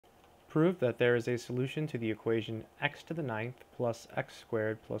Prove that there is a solution to the equation x to the ninth plus x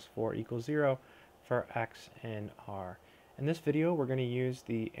squared plus 4 equals 0 for x in R. In this video, we're going to use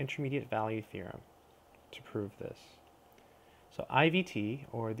the intermediate value theorem to prove this. So IVT,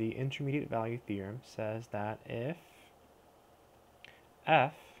 or the intermediate value theorem, says that if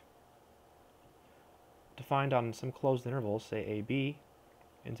f, defined on some closed intervals, say AB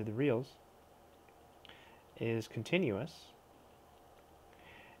into the reals, is continuous,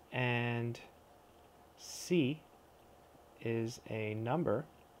 and C is a number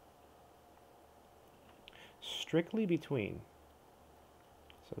strictly between,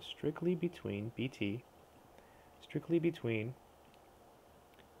 so strictly between BT, strictly between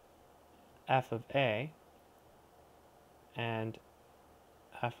f of A and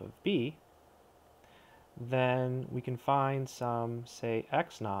f of B, then we can find some, say,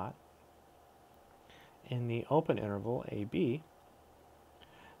 x naught in the open interval AB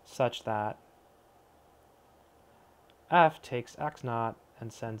such that f takes x naught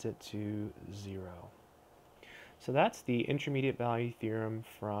and sends it to 0. So that's the intermediate value theorem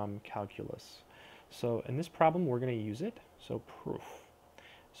from calculus. So in this problem, we're going to use it. So proof.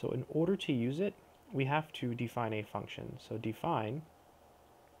 So in order to use it, we have to define a function. So define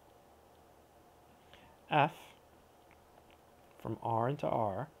f from R into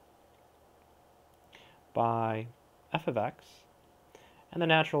R by f of x, and the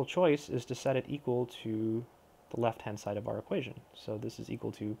natural choice is to set it equal to the left-hand side of our equation. So this is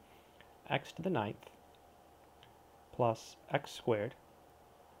equal to x to the ninth plus x squared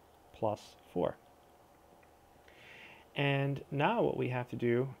plus 4. And now what we have to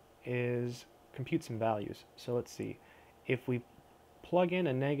do is compute some values. So let's see. If we plug in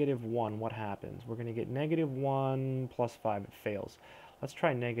a -1, what happens? We're going to get -1 plus 5. It fails. Let's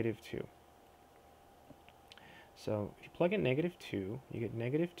try -2. So if you plug in -2, you get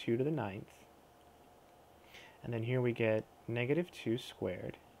 -2 to the ninth. And then here we get -2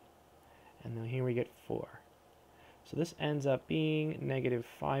 squared. And then here we get 4. So this ends up being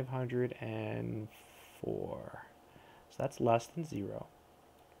 -504. So that's less than 0.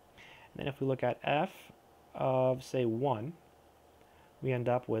 And then if we look at f of, say, 1, we end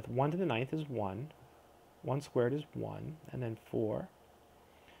up with 1 to the ninth is 1. 1 squared is 1. And then 4.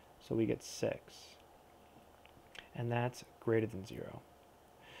 So we get 6. And that's greater than 0.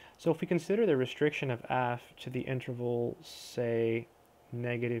 So if we consider the restriction of f to the interval, say,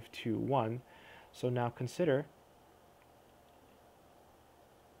 -2, 1, so now consider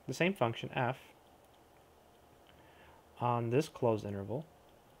the same function, f, on this closed interval,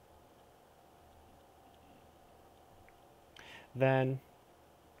 then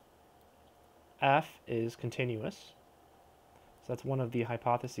f is continuous. So that's one of the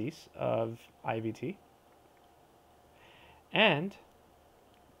hypotheses of IVT. And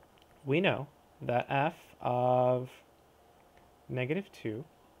we know that f of -2,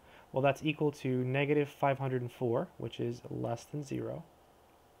 well, that's equal to -504, which is less than 0.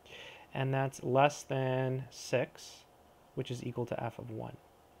 And that's less than 6, which is equal to f of 1.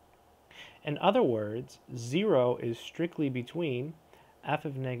 In other words, 0 is strictly between f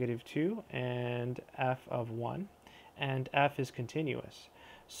of -2 and f of 1, and f is continuous.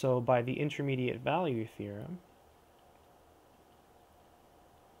 So by the intermediate value theorem,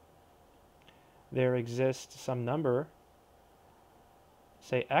 there exists some number,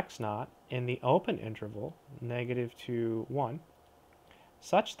 say x naught, in the open interval, -2, 1,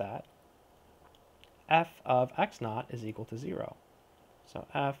 such that f of x naught is equal to 0. So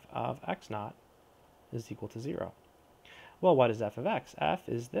f of x naught is equal to 0. Well, what is f of x? F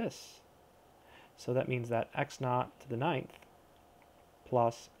is this. So that means that x naught to the ninth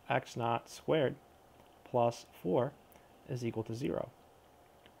plus x naught squared plus 4 is equal to 0.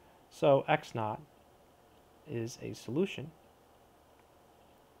 So x naught is a solution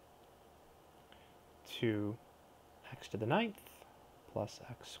to x to the ninth plus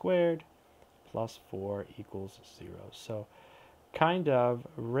x squared plus 4 equals 0. So kind of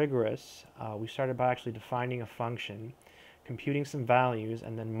rigorous. We started by actually defining a function, computing some values,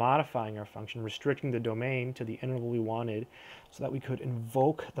 and then modifying our function, restricting the domain to the interval we wanted so that we could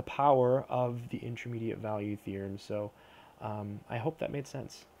invoke the power of the intermediate value theorem. So I hope that made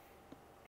sense.